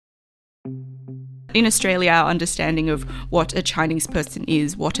In Australia, our understanding of what a Chinese person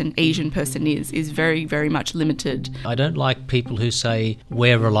is, what an Asian person is very, very much limited. I don't like people who say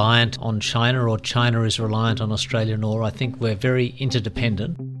we're reliant on China or China is reliant on Australia and all. I think we're very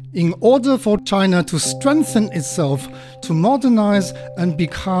interdependent. In order for China to strengthen itself, to modernize and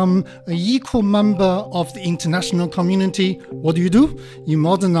become an equal member of the international community, what do? You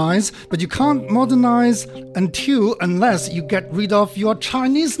modernize, but you can't modernize unless you get rid of your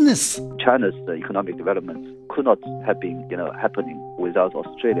Chineseness. China's economic development could not have been, happening without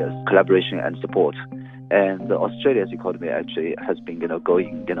Australia's collaboration and support. And Australia's economy actually has been,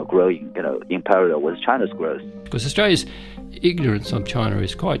 growing, in parallel with China's growth. Because Australia's ignorance of China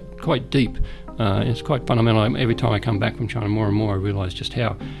is quite deep. It's quite fundamental. Every time I come back from China, more and more I realise just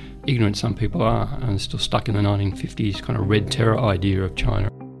how ignorant some people are and still stuck in the 1950s kind of red terror idea of China.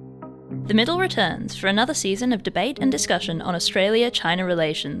 The Middle returns for another season of debate and discussion on Australia-China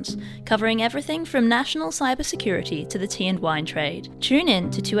relations, covering everything from national cybersecurity to the tea and wine trade. Tune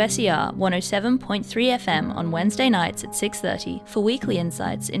in to 2SER 107.3 FM on Wednesday nights at 6:30 for weekly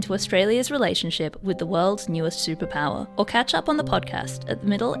insights into Australia's relationship with the world's newest superpower, or catch up on the podcast at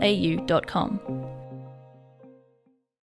themiddleau.com.